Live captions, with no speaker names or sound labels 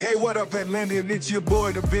Hey, what up, Atlanta? It's your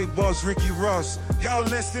boy, the big boss, Ricky Ross. Y'all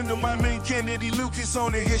listening to my man, Kennedy Lucas,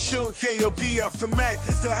 on his show, KLP Aftermath.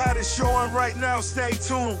 It's the hottest show on right now. Stay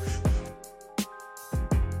tuned.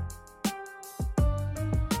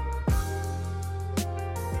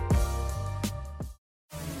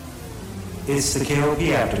 It's the KLP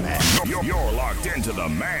Aftermath. You're locked into the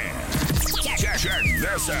man. Check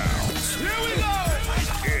this out. Here we go.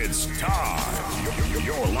 It's time.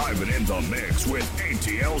 You're live and in the mix with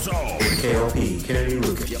ATL Zone. KLP, Kennedy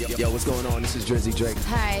Lucas. Yo, what's going on? This is Drizzy Drake.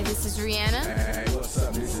 Hi, this is Rihanna. Hey, what's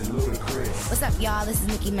up? This is Ludacris. What's up, y'all? This is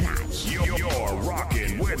Nicki Minaj. You're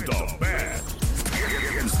rocking with the best.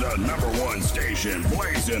 It's the #1 station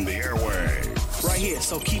blazing the airwaves. Right here,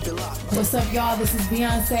 so keep it locked. What's up, y'all? This is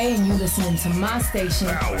Beyonce, and you listening to my station.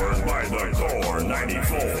 Powered by the Core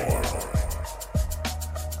 94.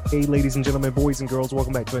 Hey, ladies and gentlemen, boys and girls,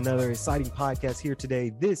 welcome back to another exciting podcast here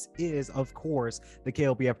today. This is, of course, the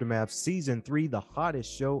KLP Aftermath Season 3, the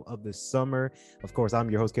hottest show of the summer. Of course, I'm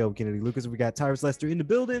your host, Caleb Kennedy Lucas. We got Tyrus Lester in the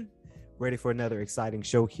building, ready for another exciting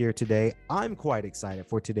show here today. I'm quite excited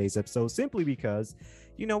for today's episode simply because,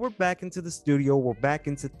 you know, we're back into the studio, we're back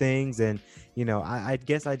into things, and, you know, I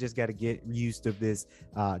guess I just got to get used to this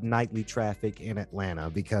nightly traffic in Atlanta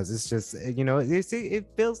because it's just, you know, it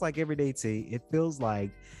feels like everyday tea. It feels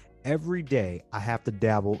like every day I have to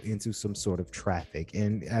dabble into some sort of traffic.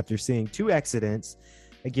 And after seeing 2 accidents,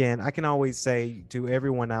 again, I can always say to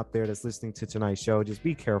everyone out there that's listening to tonight's show, just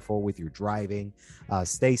be careful with your driving,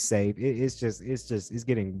 stay safe. It's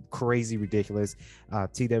getting crazy ridiculous.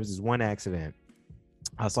 There was this one accident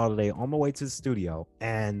I saw today on my way to the studio,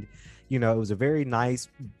 and you know, it was a very nice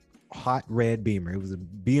hot red Beamer. It was a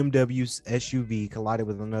BMW SUV collided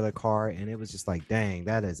with another car, and it was just like, dang,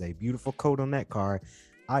 that is a beautiful coat on that car.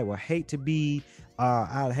 I would hate to be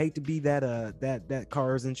that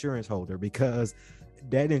car's insurance holder, because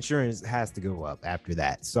that insurance has to go up after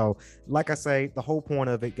that. So like I say, the whole point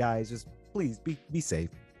of it, guys, just please be safe,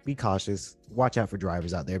 be cautious, watch out for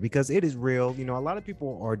drivers out there, because it is real. You know, a lot of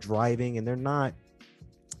people are driving and they're not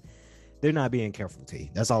being careful.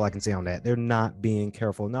 That's all I can say on that. They're not being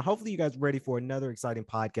careful. Now, hopefully you guys are ready for another exciting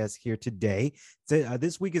podcast here today. So,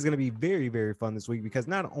 this week is going to be very, very fun this week, because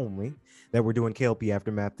not only that we're doing KLP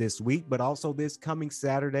Aftermath this week, but also this coming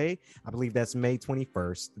Saturday, I believe that's May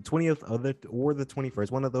 21st, the 20th or the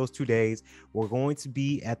 21st, one of those 2 days, we're going to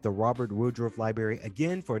be at the Robert Woodruff Library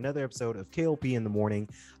again for another episode of KLP in the Morning.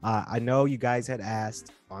 I know you guys had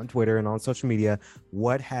asked on Twitter and on social media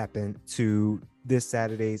what happened to this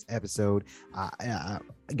Saturday's episode.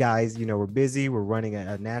 Guys, you know, we're busy. We're running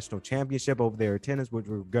a national championship over there at tennis, which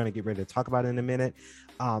we're going to get ready to talk about in a minute.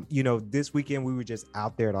 You know, this weekend we were just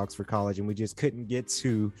out there at Oxford College, and we just couldn't get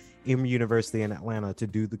to Emory University in Atlanta to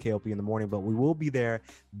do the KLP in the Morning, but we will be there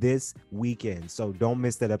this weekend. So don't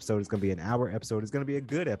miss that episode. It's going to be an hour episode. It's going to be a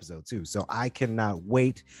good episode too. So I cannot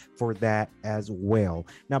wait for that as well.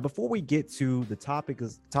 Now, before we get to the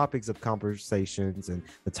topics of conversations and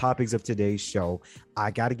the topics of today's show,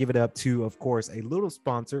 I got to give it up to, of course, a little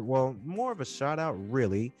sponsor. Well, more of a shout out,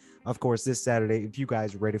 really. Of course, this Saturday, if you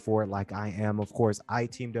guys are ready for it, like I am, of course, I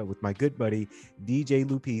teamed up with my good buddy, DJ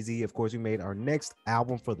Lupizzi. Of course, we made our next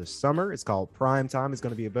album for the summer. It's called Prime Time. It's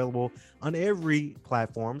going to be available on every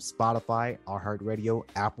platform: Spotify, iHeartRadio,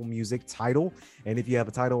 Apple Music, Tidal. And if you have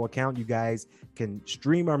a Tidal account, you guys can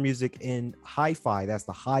stream our music in hi-fi. That's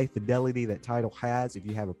the high fidelity that Tidal has. If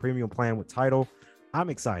you have a premium plan with Tidal,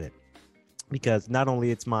 I'm excited, because not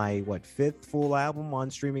only it's my 5th full album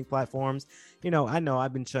on streaming platforms. You know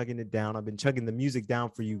I've been chugging it down. I've been chugging the music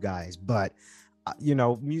down for you guys, but you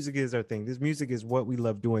know, music is our thing. This music is what we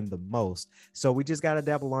love doing the most. So we just got to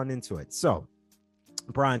dabble on into it. So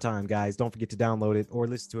Prime Time, guys, don't forget to download it or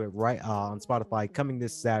listen to it right on Spotify. Coming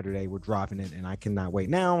this Saturday, we're dropping it, and I cannot wait.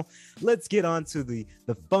 Now let's get on to the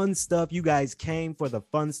fun stuff. You guys came for the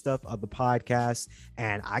fun stuff of the podcast,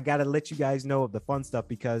 and I gotta let you guys know of the fun stuff,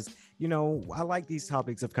 because you know I like these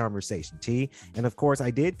topics of conversation, and of course I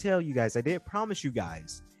did promise you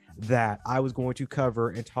guys that I was going to cover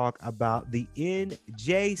and talk about the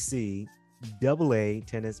NJCAA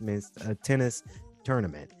tennis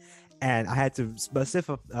tournament. And I had to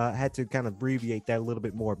kind of abbreviate that a little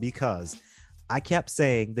bit more, because I kept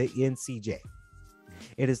saying the NCJ.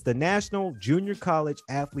 It is the National Junior College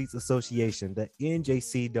Athletes Association, the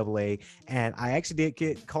NJCAA. And I actually did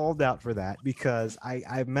get called out for that, because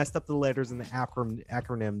I messed up the letters in the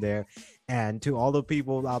acronym there. And to all the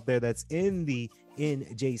people out there that's in the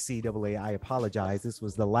NJCAA, I apologize. This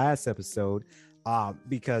was the last episode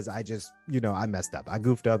because I just, I messed up. I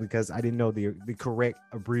goofed up because I didn't know the correct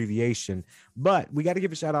abbreviation. But we got to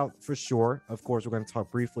give a shout out for sure. Of course, we're going to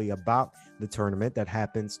talk briefly about the tournament that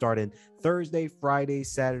happened starting Thursday, Friday,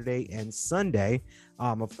 Saturday, and Sunday.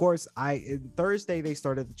 Of course, Thursday they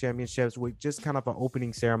started the championships with just kind of an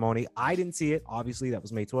opening ceremony. I didn't see it. Obviously, that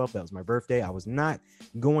was May 12th. That was my birthday. I was not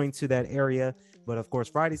going to that area. But of course,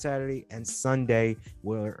 Friday, Saturday, and Sunday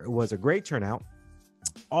was a great turnout.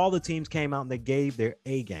 All the teams came out and they gave their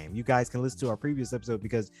A game. You guys can listen to our previous episode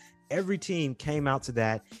because every team came out to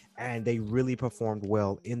that and they really performed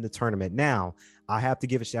well in the tournament. Now, I have to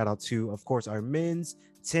give a shout out to, of course, our men's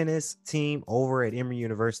tennis team over at Emory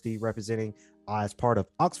University, representing as part of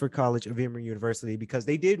Oxford College of Emory University, because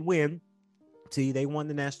they did win. They won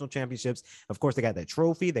the national championships. Of course, they got their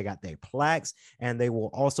trophy, they got their plaques, and they will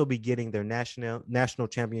also be getting their national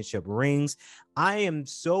championship rings. I am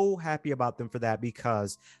so happy about them for that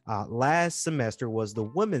because last semester was the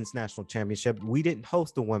women's national championship. We didn't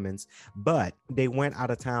host the women's, but they went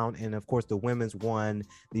out of town, and of course, the women's won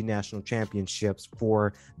the national championships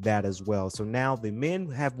for that as well. So now the men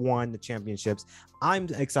have won the championships. I'm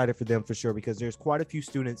excited for them for sure because there's quite a few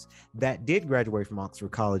students that did graduate from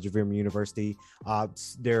Oxford College of Emory University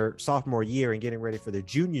their sophomore year and getting ready for their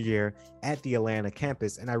junior year at the Atlanta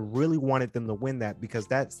campus. And I really wanted them to win that because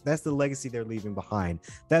that's the legacy they're leaving behind.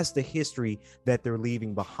 That's the history that they're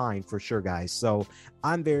leaving behind for sure, guys. So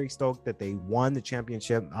I'm very stoked that they won the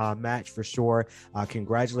championship match for sure.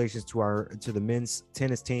 Congratulations to the men's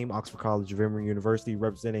tennis team, Oxford College of Emory University,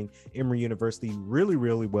 representing Emory University really,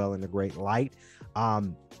 really well in a great light.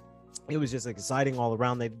 It was just exciting all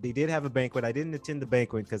around. They did have a banquet. I didn't attend the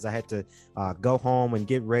banquet because I had to go home and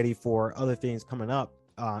get ready for other things coming up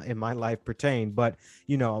in my life pertain. But,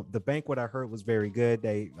 the banquet I heard was very good.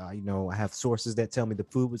 They, I have sources that tell me the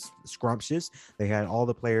food was scrumptious. They had all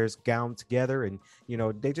the players gowned together and,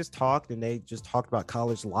 they just talked about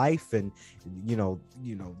college life and,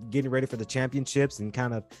 getting ready for the championships and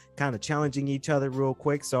kind of challenging each other real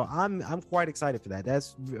quick. So I'm quite excited for that.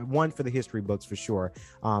 That's one for the history books for sure.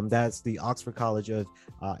 That's the Oxford College of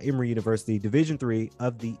Emory University, Division III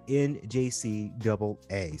of the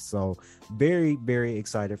NJCAA. So very, very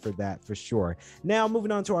excited for that for sure. Now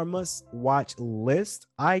moving on to our must watch list.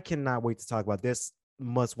 I cannot wait to talk about this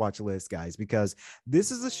must watch list, guys, because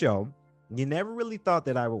this is a show you never really thought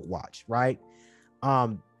that I would watch, right?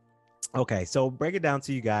 Okay, so break it down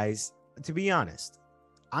to you guys. To be honest,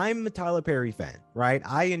 I'm a Tyler Perry fan, right?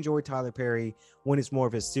 I enjoy Tyler Perry when it's more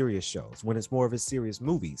of his serious shows, when it's more of his serious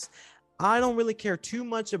movies. I don't really care too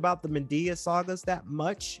much about the Medea sagas that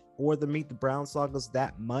much, or the Meet the Brown sagas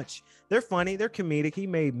that much. They're funny, they're comedic. He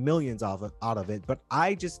made millions out of it, but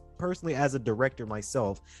I just personally, as a director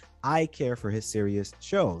myself, I care for his serious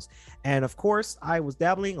shows. And of course, I was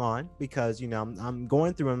dabbling on because, I'm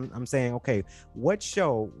going through them. I'm saying, okay, what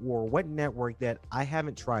show or what network that I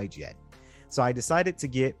haven't tried yet? So I decided to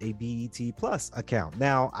get a BET Plus account.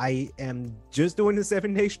 Now I am just doing the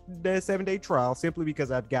 7-day trial simply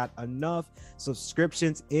because I've got enough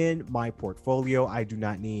subscriptions in my portfolio. I do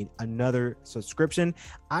not need another subscription.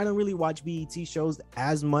 I don't really watch BET shows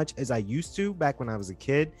as much as I used to back when I was a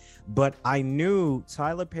kid, but I knew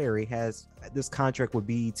Tyler Perry has this contract with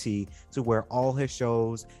BET to where all his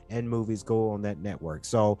shows and movies go on that network.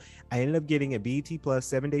 So I ended up getting a BET Plus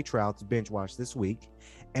 7-day trial to binge watch this week.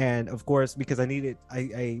 And of course, because I needed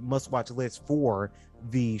a must-watch list for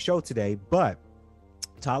the show today, but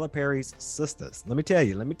Tyler Perry's Sistas. Let me tell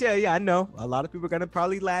you, I know a lot of people are going to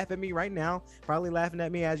probably laugh at me right now, probably laughing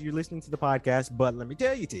at me as you're listening to the podcast, but let me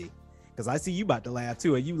tell you, T, because I see you about to laugh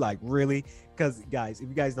too. And you like, really? Because guys, if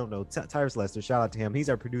you guys don't know, Tyrus Lester, shout out to him. He's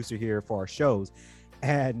our producer here for our shows.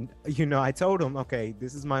 And, I told him, okay,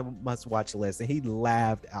 this is my must watch list. And he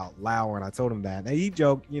laughed out loud when I told him that. And he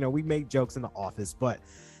joked, we make jokes in the office, but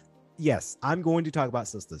yes, I'm going to talk about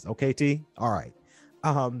Sistas. Okay, T? All right.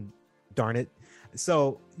 Darn it.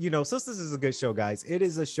 So, Sistas is a good show, guys. It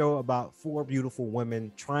is a show about 4 beautiful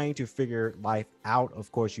women trying to figure life out.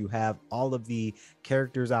 Of course, you have all of the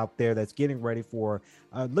characters out there that's getting ready for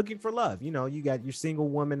looking for love. You got your single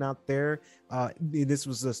woman out there. This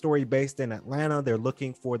was a story based in Atlanta. They're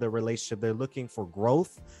looking for their relationship. They're looking for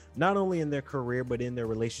growth, not only in their career, but in their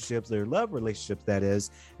relationships, their love relationships, that is.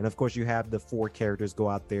 And of course, you have the 4 characters go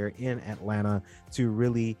out there in Atlanta to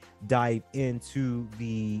really dive into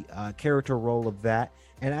the character role of that.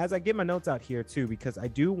 And as I get my notes out here too, because I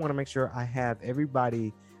do want to make sure I have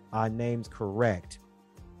everybody names correct.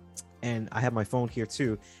 And I have my phone here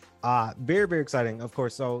too. Very, very exciting, of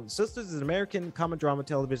course. So Sistas is an American comic drama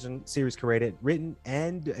television series created, written,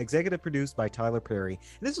 and executive produced by Tyler Perry.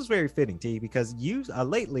 And this was very fitting, T, because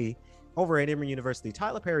lately over at Emory University.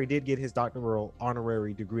 Tyler Perry did get his doctoral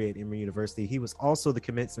honorary degree at Emory University. He was also the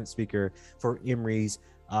commencement speaker for Emory's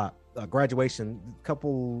graduation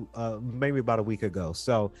maybe about a week ago.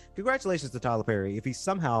 So congratulations to Tyler Perry if he's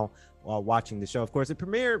somehow watching the show. Of course, it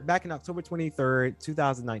premiered back in October 23rd,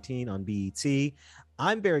 2019 on BET.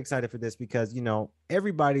 I'm very excited for this because, you know,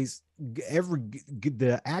 the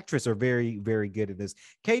actors are very, very good at this.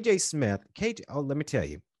 KJ Smith, let me tell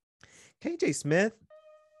you, KJ Smith,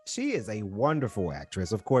 she is a wonderful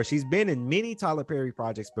actress. Of course, she's been in many Tyler Perry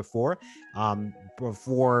projects before.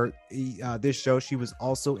 Before this show, she was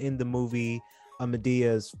also in the movie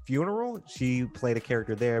Medea's Funeral. She played a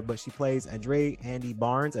character there, but she plays Andre Andy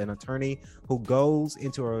Barnes, an attorney who goes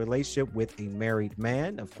into a relationship with a married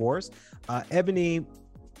man, of course. Ebony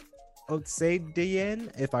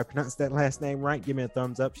Otsadian, if I pronounced that last name right, give me a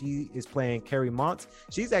thumbs up. She is playing Carrie Mont.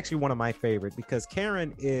 She's actually one of my favorite because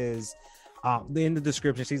Karen is... in the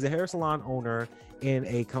description, she's a hair salon owner in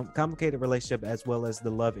a complicated relationship as well as the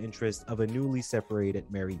love interest of a newly separated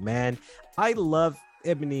married man. I love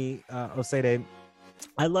Ebony Osede.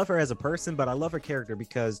 I love her as a person, but I love her character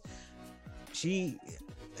because she's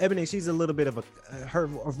a little bit of her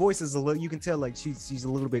voice is a little, you can tell like she's a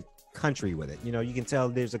little bit country with it. You know, you can tell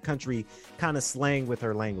there's a country kind of slang with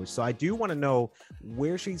her language. So I do want to know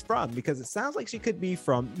where she's from because it sounds like she could be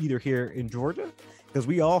from either here in Georgia, because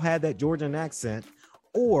we all had that Georgian accent,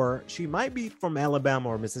 or she might be from Alabama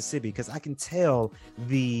or Mississippi because I can tell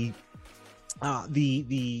the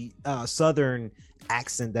southern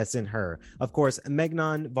accent that's in her. Of course,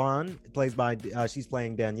 Megnan Vaughn she's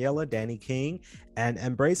playing Daniela, Danny King, and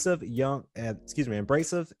embracive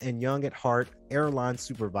and young at heart airline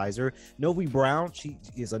supervisor Novi Brown. She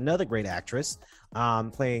is another great actress,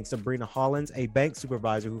 playing Sabrina Hollins, a bank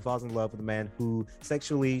supervisor who falls in love with a man who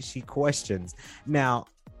sexually she questions. Now,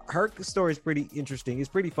 her story is pretty interesting. It's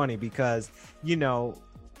pretty funny because, you know,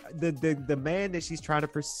 the man that she's trying to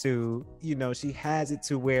pursue, you know, she has it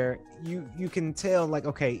to where you can tell like,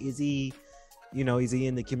 okay, is he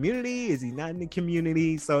in the community, is he not in the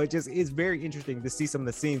community? So it's very interesting to see some of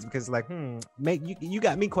the scenes because like you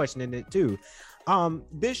got me questioning it too.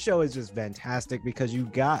 This show is just fantastic because you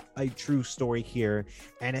got a true story here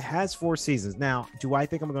and it has 4 seasons. Now, do I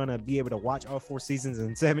think I'm gonna be able to watch all 4 seasons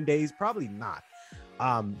in 7 days? Probably not.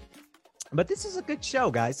 But this is a good show,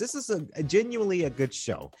 guys. This is a genuinely a good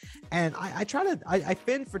show. And I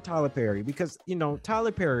fend for Tyler Perry because, you know,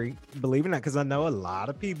 Tyler Perry, believe it or not, because I know a lot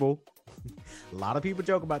of people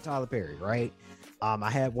joke about Tyler Perry, right? I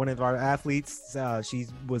had one of our athletes, she's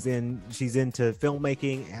into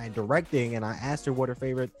filmmaking and directing, and I asked her what her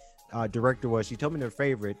favorite director was. She told me their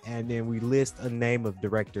favorite, and then we list a name of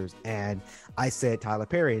directors, and I said Tyler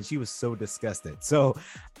Perry, and she was so disgusted. So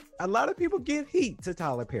a lot of people give heat to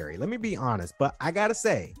Tyler Perry. Let me be honest, but I gotta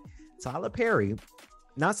say, Tyler Perry,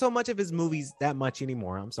 not so much of his movies that much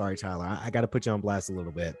anymore. I'm sorry, Tyler. I gotta put you on blast a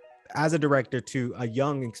little bit. As a director, to a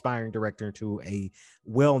young, inspiring director, to a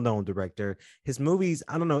well-known director, his movies,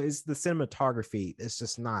 I don't know, it's the cinematography.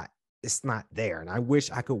 It's not there. And I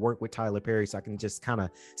wish I could work with Tyler Perry so I can just kind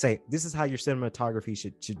of say, this is how your cinematography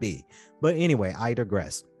should be. But anyway, I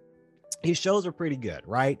digress. His shows are pretty good,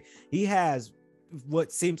 right? He has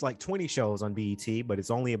what seems like 20 shows on BET, but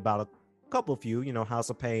it's only about a couple few, you know, House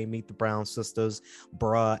of Pain, Meet the Brown Sisters,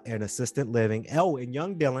 Bruh, and Assistant Living. Oh, and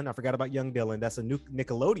Young Dylan. I forgot about Young Dylan. That's a new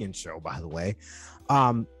Nickelodeon show, by the way.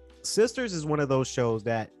 Sisters is one of those shows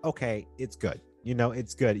that, okay, it's good. You know,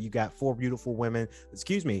 it's good. You got 4 beautiful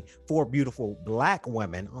black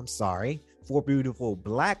women. I'm sorry. 4 beautiful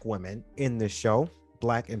black women in the show.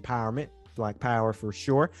 Black empowerment, Black power for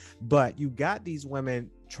sure. But you got these women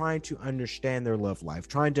trying to understand their love life,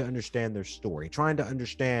 trying to understand their story, trying to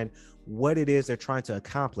understand what it is they're trying to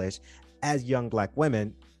accomplish as young black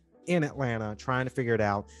women in Atlanta, trying to figure it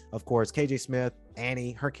out. Of course, KJ Smith,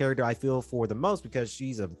 Annie, her character I feel for the most because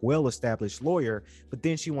she's a well-established lawyer, but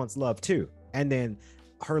then she wants love too. And then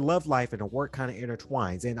her love life and her work kind of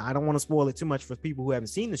intertwines. And I don't want to spoil it too much for people who haven't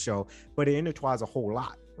seen the show, but it intertwines a whole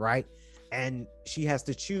lot, right? And she has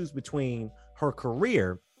to choose between her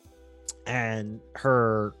career and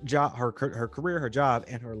her job, her career, her job,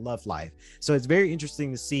 and her love life. So it's very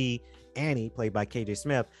interesting to see Annie, played by KJ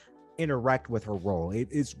Smith, interact with her role.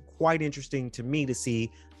 It's quite interesting to me to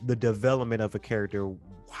see the development of a character.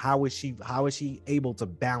 How is she able to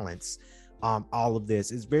balance all of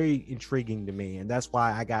this? Is very intriguing to me, and that's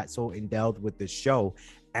why I got so indulged with this show.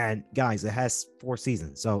 And guys, it has 4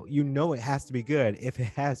 seasons, so you know it has to be good if it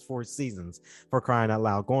has 4 seasons, for crying out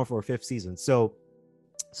loud, going for a 5th season. So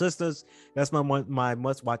Sisters, that's my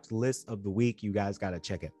must watch list of the week. You guys got to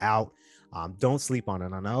check it out. Don't sleep on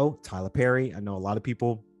it. I know Tyler Perry, I know a lot of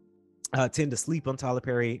people tend to sleep on Tyler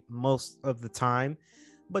Perry most of the time,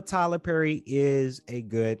 but Tyler Perry is a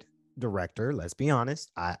good director. Let's be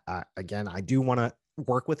honest. I do want to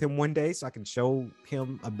work with him one day so I can show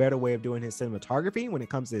him a better way of doing his cinematography when it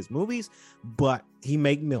comes to his movies, but he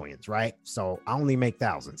make millions, right? So I only make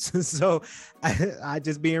thousands. So I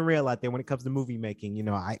just being real out there when it comes to movie making, you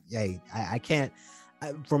know, I can't,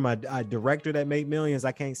 from a director that made millions,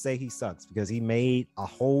 I can't say he sucks because he made a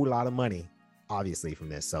whole lot of money, obviously, from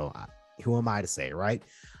this. So who am I to say, right?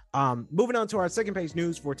 Moving on to our second page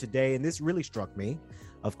news for today, and this really struck me.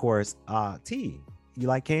 Of course, T, you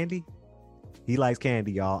like candy? He likes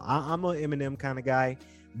candy, y'all. I'm an M&M kind of guy,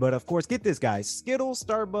 but of course, get this, guys. Skittles,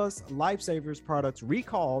 Starburst, Lifesavers products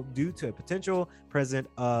recalled due to a potential presence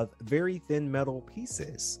of very thin metal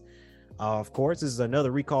pieces. Of course, this is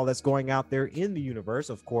another recall that's going out there in the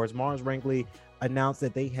universe. Of course, Mars Wrigley announced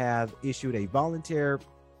that they have issued a voluntary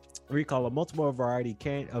recall of multiple variety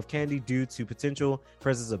of candy due to potential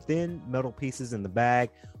presence of thin metal pieces in the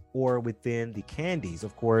bag or within the candies.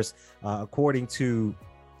 Of course, according to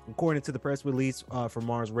the press release from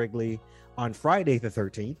Mars Wrigley on Friday the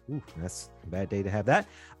 13th, that's a bad day to have that.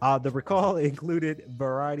 The recall included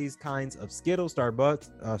varieties kinds of Skittles, Starburst,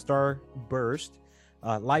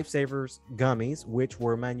 Lifesavers gummies, which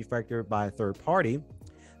were manufactured by a third party.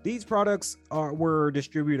 These products were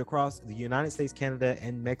distributed across the United States, Canada,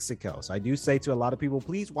 and Mexico. So I do say to a lot of people,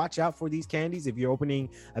 please watch out for these candies. If you're opening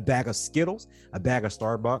a bag of Skittles, a bag of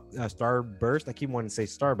Starburst, I keep wanting to say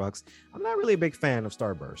Starbucks. I'm not really a big fan of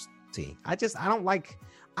Starburst tea. I don't like,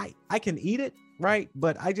 I can eat it, right?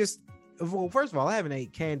 But well, first of all, I haven't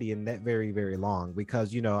ate candy in that very, very long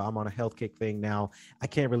because, you know, I'm on a health kick thing now. I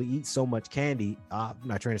can't really eat so much candy. I'm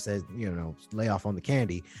not trying to say, you know, lay off on the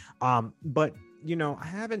candy. But you know,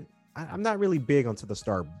 I'm not really big onto the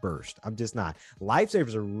Starburst. I'm just not.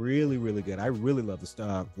 Lifesavers are really, really good. I really love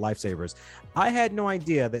the Lifesavers. I had no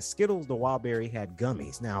idea that Skittles the Wild Berry had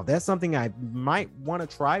gummies. Now, that's something I might want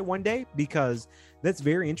to try one day because that's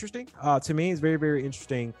very interesting. To me, it's very, very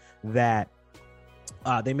interesting that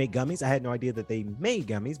they make gummies. I had no idea that they made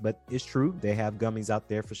gummies, but it's true. They have gummies out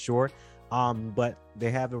there for sure. But they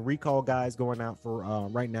have a recall, guys, going out for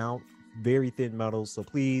right now. Very thin metals, so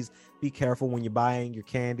please be careful when you're buying your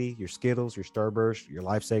candy, your Skittles, your Starburst, your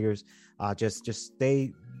Lifesavers. Just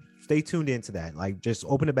stay tuned into that. Like, just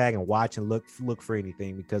open the bag and watch and look for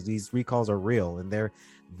anything because these recalls are real and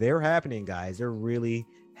they're happening, guys. They're really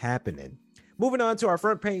happening. Moving on to our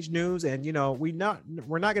front page news, and you know we're not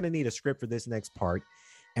going to need a script for this next part.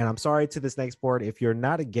 And I'm sorry to this next part. If you're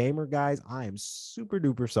not a gamer, guys, I am super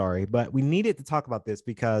duper sorry, but we needed to talk about this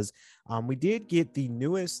because we did get the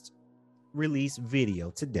newest release video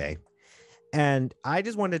today, and I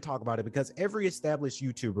just wanted to talk about it because every established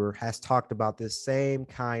YouTuber has talked about this same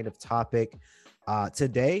kind of topic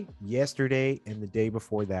today, yesterday, and the day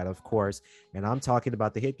before that, of course. And I'm talking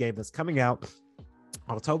about the hit game that's coming out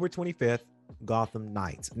October 25th, Gotham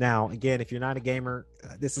Knights. Now, again, if you're not a gamer,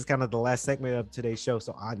 this is kind of the last segment of today's show,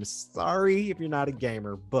 so I'm sorry if you're not a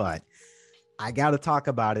gamer, but I got to talk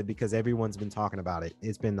about it because everyone's been talking about it.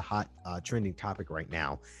 It's been the hot trending topic right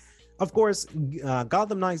now. Of course,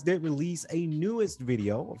 Gotham Knights did release a newest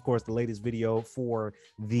video, of course, the latest video for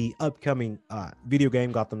the upcoming video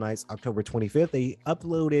game Gotham Knights October 25th. They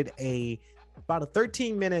uploaded about a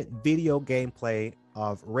 13-minute video gameplay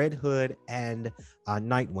of Red Hood and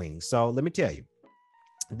Nightwing. So let me tell you,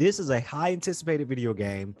 this is a high anticipated video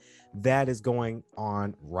game that is going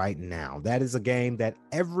on right now. That is a game that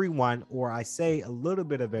everyone, or I say a little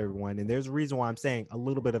bit of everyone, and there's a reason why I'm saying a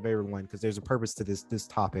little bit of everyone because there's a purpose to this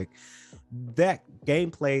topic. That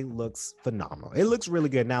gameplay looks phenomenal. It looks really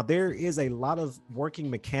good. Now, there is a lot of working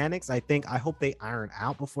mechanics. I hope they iron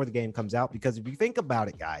out before the game comes out, because if you think about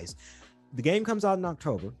it, guys, the game comes out in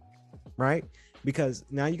October, right? Because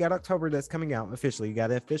now you got October that's coming out officially. You got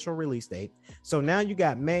the official release date. So now you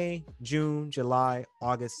got May, June, July,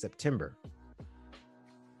 August, September.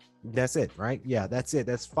 That's it, right? Yeah, that's it.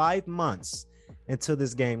 That's 5 months until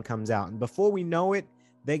this game comes out. And before we know it,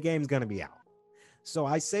 that game's going to be out. So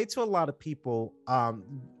I say to a lot of people,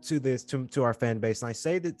 to our fan base, and I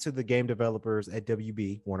say that to the game developers at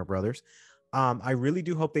WB, Warner Brothers, I really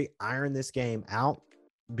do hope they iron this game out,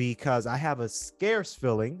 because I have a scarce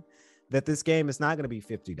feeling that this game is not going to be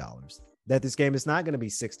 $50, that this game is not going to be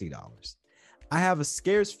 $60. I have a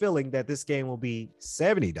scarce feeling that this game will be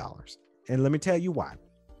 $70. And let me tell you why.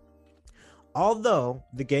 Although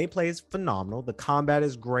the gameplay is phenomenal, the combat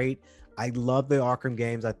is great. I love the Arkham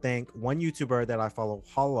games. I think one YouTuber that I follow,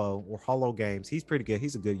 Hollow Games, he's pretty good.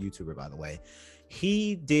 He's a good YouTuber, by the way.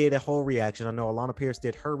 He did a whole reaction. I know Alana Pierce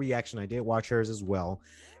did her reaction. I did watch hers as well.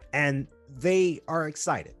 And they are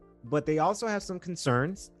excited. but they also have some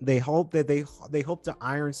concerns. They hope that they hope to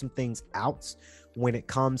iron some things out when it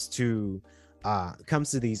comes to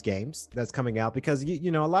these games that's coming out, because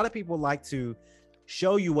you know, a lot of people like to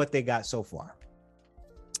show you what they got so far.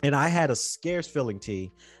 And I had a scarce feeling,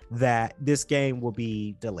 T, that this game will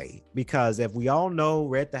be delayed, because if we all know,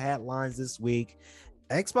 read the headlines this week,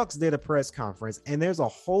 Xbox did a press conference and there's a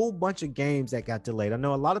whole bunch of games that got delayed. I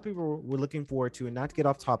know a lot of people were looking forward to, and not to get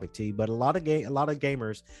off topic, T, but a lot of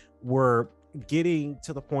gamers were getting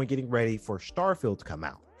ready for Starfield to come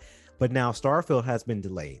out. But now Starfield has been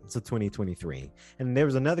delayed to 2023. And there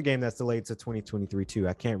was another game that's delayed to 2023 too.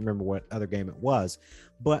 I can't remember what other game it was,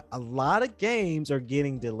 but a lot of games are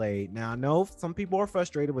getting delayed. Now, I know some people are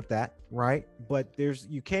frustrated with that, right? But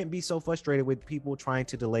you can't be so frustrated with people trying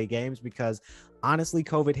to delay games, because honestly,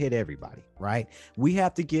 COVID hit everybody, right? We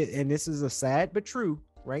have to and this is a sad but true,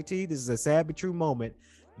 right, T? This is a sad but true moment.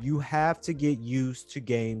 You have to get used to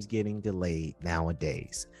games getting delayed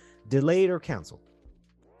nowadays. Delayed or canceled.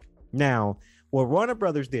 Now, what Warner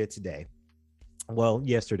Brothers did today, well,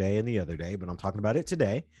 yesterday and the other day, but I'm talking about it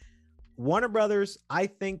today. Warner Brothers, I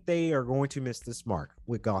think they are going to miss this mark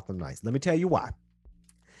with Gotham Knights. Let me tell you why.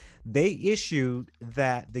 They issued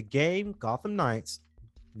that the game Gotham Knights,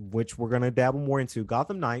 which we're going to dabble more into,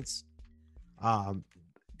 Gotham Knights,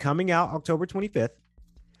 coming out October 25th,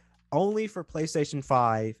 only for PlayStation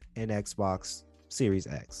 5 and Xbox Series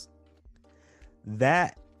X.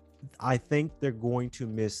 That, I think they're going to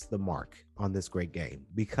miss the mark on this great game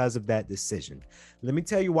because of that decision. Let me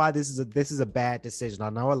tell you why this is a bad decision.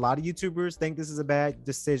 I know a lot of YouTubers think this is a bad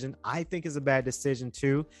decision. I think it's a bad decision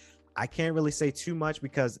too. I can't really say too much,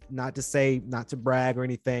 because not to brag or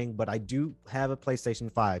anything, but I do have a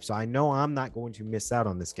PlayStation 5, so I know I'm not going to miss out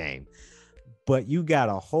on this game. But you got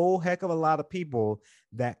a whole heck of a lot of people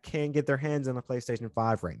that can't get their hands on a PlayStation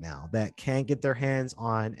 5 right now, that can't get their hands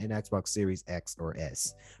on an Xbox Series X or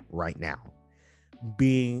S right now.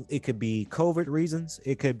 It could be COVID reasons,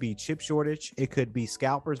 it could be chip shortage, it could be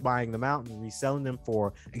scalpers buying them out and reselling them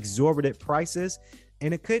for exorbitant prices,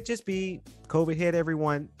 and it could just be COVID hit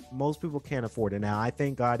everyone. Most people can't afford it. Now, I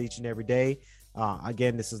thank God each and every day.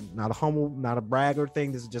 Again, this is not a bragger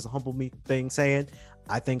thing. This is just a humble me thing saying,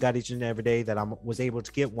 I thank God each and every day that I was able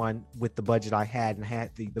to get one with the budget I had and had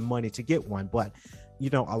the money to get one. But, you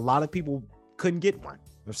know, a lot of people couldn't get one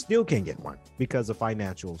or still can't get one because of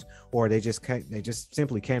financials, or they just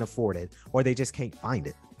simply can't afford it, or they just can't find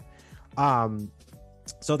it.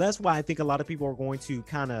 So that's why I think a lot of people are going to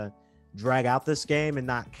kind of drag out this game and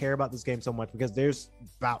not care about this game so much, because there's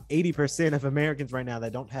about 80% of Americans right now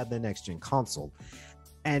that don't have the next gen console.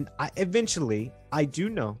 And I do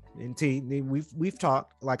know, and we've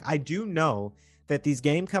talked, like, I do know that these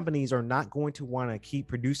game companies are not going to want to keep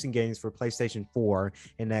producing games for PlayStation 4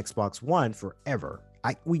 and Xbox One forever.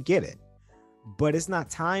 We get it, but it's not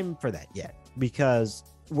time for that yet, because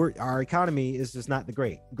our economy is just not the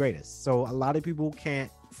greatest. So a lot of people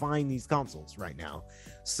can't find these consoles right now.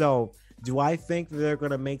 So do I think they're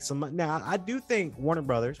going to make some money? Now, I do think Warner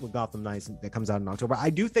Brothers with Gotham Knights that comes out in October,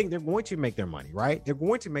 I do think they're going to make their money, right? They're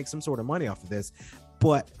going to make some sort of money off of this,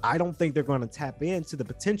 but I don't think they're going to tap into the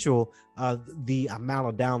potential of the amount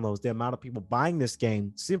of downloads, the amount of people buying this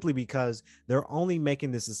game, simply because they're only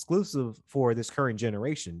making this exclusive for this current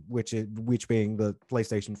generation, which being the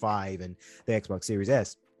PlayStation 5 and the Xbox Series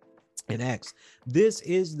S and X. This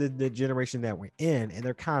is the generation that we're in, and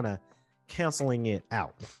they're kind of canceling it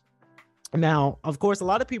out. Now, of course, a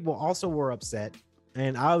lot of people also were upset,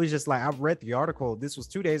 and I was just like, I read the article. This was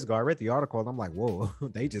 2 days ago. I read the article, and I'm like, whoa,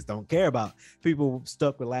 they just don't care about people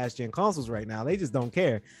stuck with last gen consoles right now. They just don't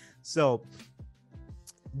care. So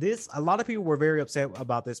a lot of people were very upset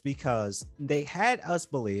about this, because they had us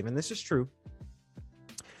believe, and this is true,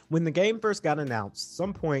 when the game first got announced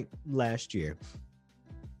some point last year,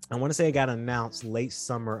 I want to say it got announced late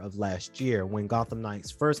summer of last year when Gotham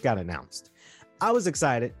Knights first got announced. I was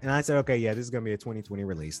excited, and I said, okay, yeah, this is going to be a 2020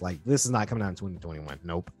 release. Like, this is not coming out in 2021.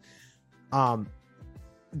 Nope.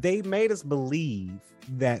 They made us believe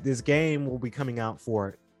that this game will be coming out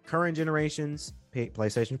for current generations,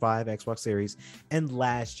 PlayStation 5, Xbox Series, and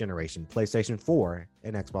last generation, PlayStation 4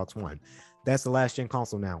 and Xbox One. That's the last gen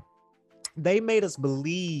console now. They made us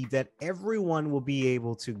believe that everyone will be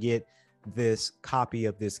able to get this copy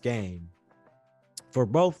of this game for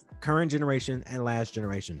both current generation and last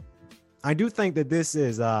generation. I do think that this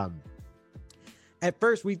is at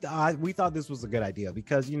first we thought this was a good idea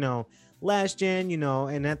because, you know, last gen, you know,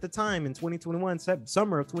 and at the time in 2021,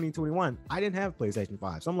 summer of 2021, I didn't have PlayStation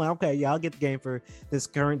 5. So I'm like, okay, yeah, I'll get the game for this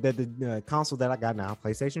current, the console that I got now,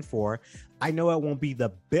 PlayStation 4. I know it won't be the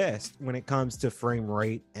best when it comes to frame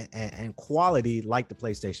rate and quality like the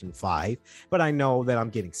PlayStation 5, but I know that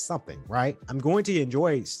I'm getting something, right? I'm going to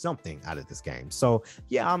enjoy something out of this game. So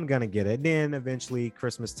yeah, I'm going to get it. Then eventually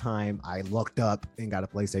Christmas time, I looked up and got a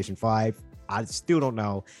PlayStation 5. I still don't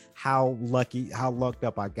know how lucked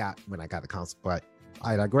up I got when I got the console, but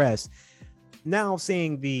I digress. Now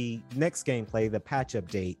seeing the next gameplay, the patch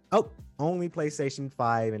update. Oh, only PlayStation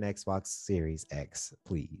 5 and Xbox Series X,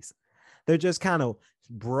 please. They're just kind of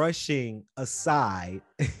brushing aside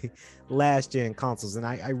last gen consoles. And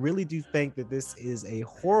I really do think that this is a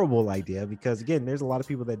horrible idea because, again, there's a lot of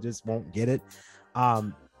people that just won't get it.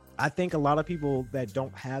 I think a lot of people that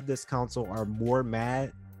don't have this console are more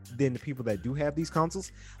mad than the people that do have these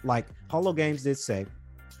consoles. Like Holo Games did say,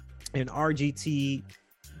 in RGT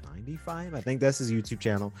 95, I think that's his YouTube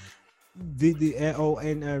channel.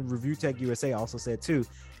 And Review Tech USA also said too,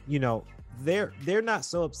 you know, they're not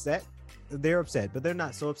so upset. They're upset, but they're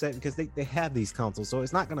not so upset because they have these consoles, so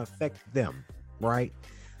it's not going to affect them, right?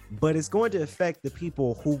 But it's going to affect the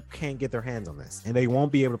people who can't get their hands on this, and they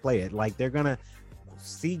won't be able to play it. Like, they're going to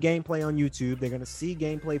see gameplay on YouTube, they're going to see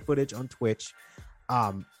gameplay footage on Twitch,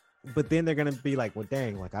 but then they're going to be like, well,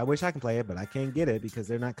 dang, like, I wish I can play it, but I can't get it because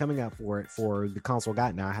they're not coming out for it for the console I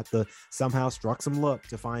got now. I have to somehow struck some luck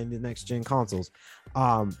to find the next gen consoles.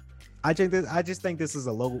 I just think this is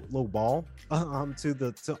a low ball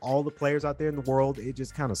to all the players out there in the world. It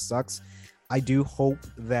just kind of sucks. I do hope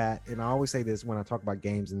that, and I always say this when I talk about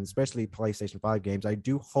games, and especially PlayStation 5 games, I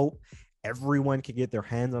do hope everyone can get their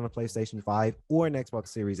hands on a PlayStation 5 or an Xbox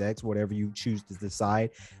Series X, whatever you choose to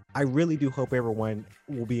decide. I really do hope everyone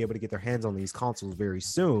will be able to get their hands on these consoles very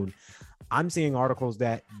soon. I'm seeing articles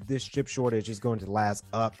that this chip shortage is going to last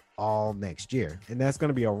up all next year, and that's going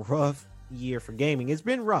to be a rough year for gaming. It's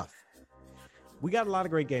been rough. We got a lot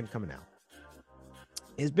of great games coming out.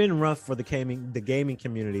 It's been rough for the gaming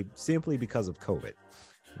community simply because of COVID.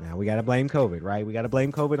 Now we got to blame COVID, right? We got to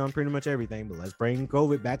blame COVID on pretty much everything, but let's bring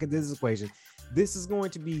COVID back into this equation. This is going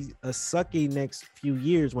to be a sucky next few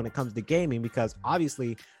years when it comes to gaming because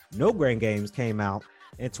obviously no great games came out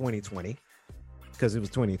in 2020 because it was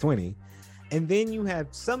 2020. And then you have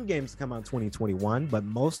some games come out in 2021, but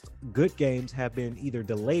most good games have been either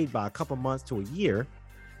delayed by a couple months to a year.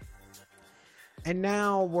 And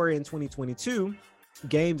now we're in 2022.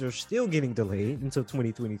 Games are still getting delayed until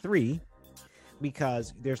 2023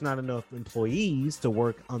 because there's not enough employees to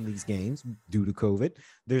work on these games due to COVID.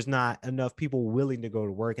 There's not enough people willing to go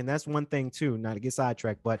to work. And that's one thing too, not to get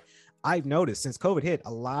sidetracked, but I've noticed since COVID hit,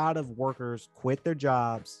 a lot of workers quit their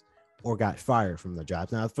jobs or got fired from their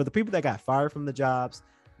jobs. Now, for the people that got fired from the jobs,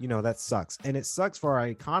 you know, that sucks. And it sucks for our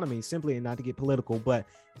economy, simply, and not to get political, but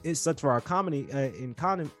it sucks for our economy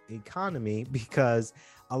because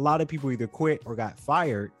a lot of people either quit or got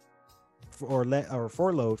fired or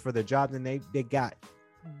furloughed for their jobs, and they got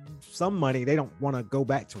some money. They don't want to go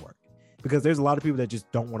back to work because there's a lot of people that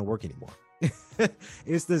just don't want to work anymore.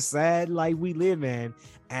 It's the sad life we live in.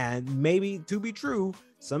 And maybe to be true,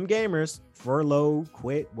 some gamers furloughed,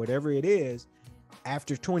 quit, whatever it is,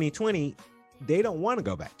 after 2020, they don't want to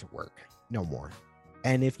go back to work no more.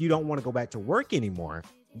 And if you don't want to go back to work anymore,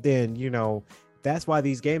 then, you know, that's why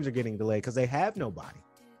these games are getting delayed, because they have nobody.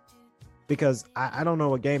 Because I don't know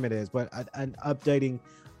what game it is, but an updating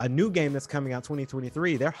a new game that's coming out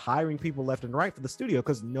 2023, they're hiring people left and right for the studio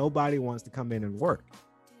because nobody wants to come in and work.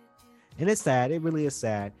 And it's sad. It really is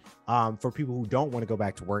sad for people who don't want to go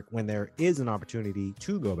back to work when there is an opportunity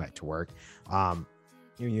to go back to work.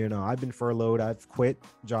 You know, I've been furloughed. I've quit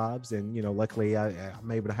jobs, and, you know, luckily I'm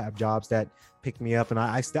able to have jobs that pick me up. And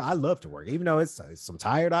I love to work, even though it's some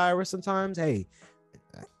tired hours sometimes. Hey,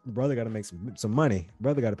 brother got to make some money.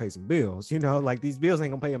 Brother got to pay some bills. You know, like, these bills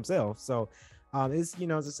ain't gonna pay himself. So it's, you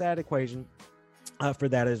know, it's a sad equation for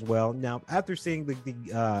that as well. Now, after seeing the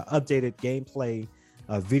updated gameplay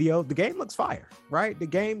video, the game looks fire, right? The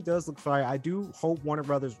game does look fire. I do hope Warner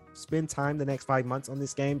Brothers spend time the next 5 months on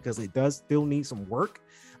this game because it does still need some work.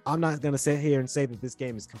 I'm not going to sit here and say that this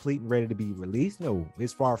game is complete and ready to be released. No,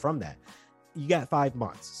 it's far from that. You got 5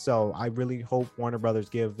 months. So I really hope Warner Brothers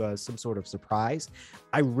give some sort of surprise.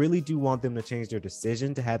 I really do want them to change their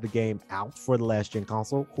decision to have the game out for the last gen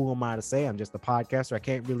console. Who am I to say? I'm just a podcaster. I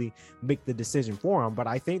can't really make the decision for them, but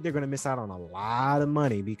I think they're going to miss out on a lot of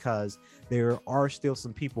money because there are still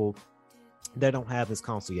some people that don't have this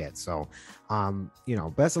console yet. So, you know,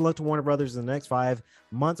 best of luck to Warner Brothers in the next 5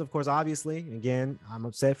 months. Of course, obviously, again, I'm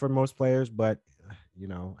upset for most players, but You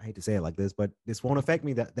know, I hate to say it like this, but this won't affect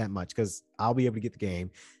me that much because I'll be able to get the game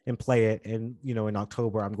and play it. And, you know, in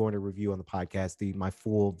October, I'm going to review on the podcast my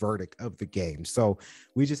full verdict of the game. So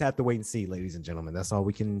we just have to wait and see, ladies and gentlemen. That's all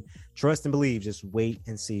we can trust and believe. Just wait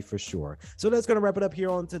and see for sure. So that's going to wrap it up here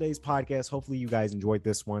on today's podcast. Hopefully you guys enjoyed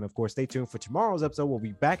this one. Of course, stay tuned for tomorrow's episode. We'll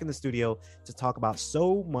be back in the studio to talk about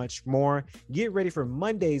so much more. Get ready for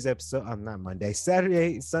Monday's episode.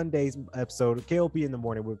 Sunday's episode of KLP in the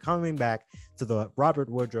morning. We're coming back to the Robert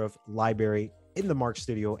Woodruff Library in the Mark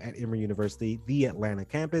Studio at Emory University, the Atlanta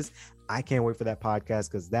campus. I can't wait for that podcast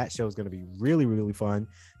because that show is going to be really, really fun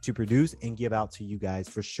to produce and give out to you guys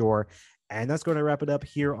for sure. And that's going to wrap it up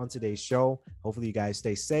here on today's show. Hopefully you guys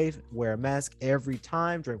stay safe, wear a mask every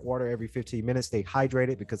time, drink water every 15 minutes, stay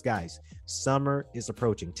hydrated because guys, summer is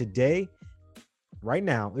approaching. Today, right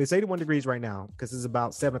now, it's 81 degrees right now because it's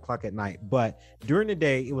about 7 o'clock at night. But during the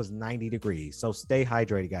day, it was 90 degrees. So stay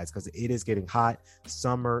hydrated, guys, because it is getting hot.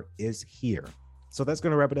 Summer is here. So that's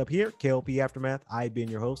going to wrap it up here. KLP Aftermath. I've been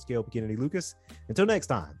your host, KLP Kennedy Lucas. Until next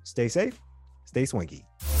time, stay safe, stay swanky.